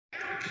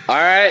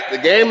Alright, the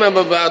game I'm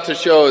about to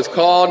show is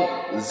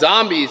called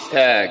Zombies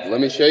Tag. Let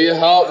me show you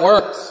how it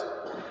works.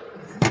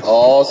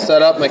 I'll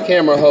set up my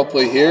camera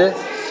hopefully here.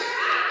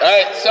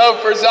 Alright, so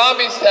for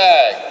Zombies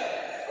Tag,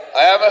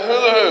 I have a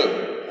hula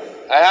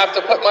hoop. I have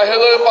to put my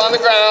hula hoop on the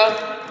ground.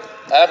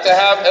 I have to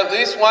have at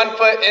least 1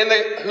 foot in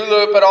the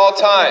hula hoop at all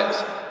times.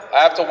 I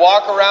have to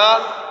walk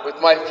around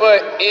with my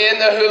foot in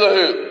the hula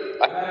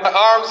hoop. I have my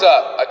arms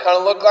up. I kind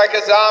of look like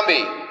a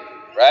zombie,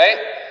 right?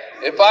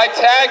 If I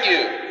tag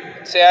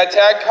you, say I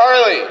tag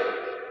Carly.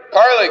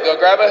 Carly, go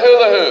grab a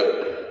hula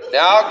hoop.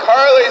 Now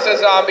Carly's a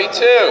zombie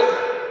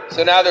too.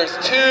 So now there's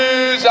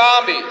 2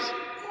 zombies.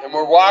 And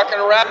we're walking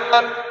around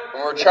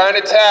and we're trying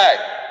to tag.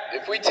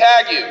 If we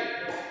tag you,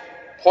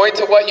 point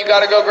to what you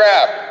gotta go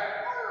grab.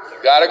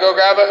 You gotta go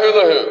grab a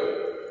hula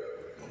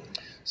hoop.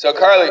 So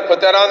Carly,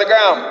 put that on the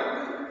ground.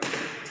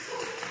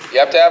 You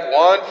have to have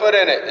 1 foot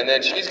in it, and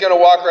then she's gonna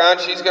walk around,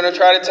 she's gonna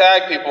try to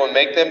tag people and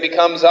make them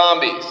become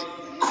zombies.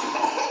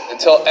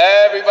 Until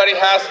everybody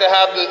has to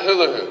have the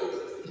hula hoop.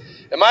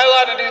 Am I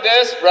allowed to do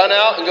this? Run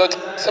out and go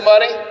tag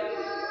somebody?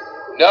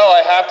 No,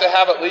 I have to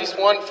have at least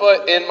 1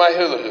 foot in my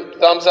hula hoop.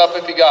 Thumbs up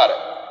if you got it.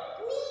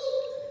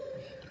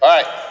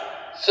 Alright,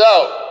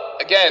 so,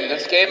 again,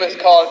 this game is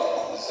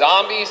called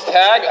Zombies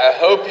Tag. I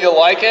hope you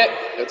like it.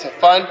 It's a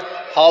fun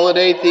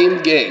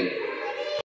holiday-themed game.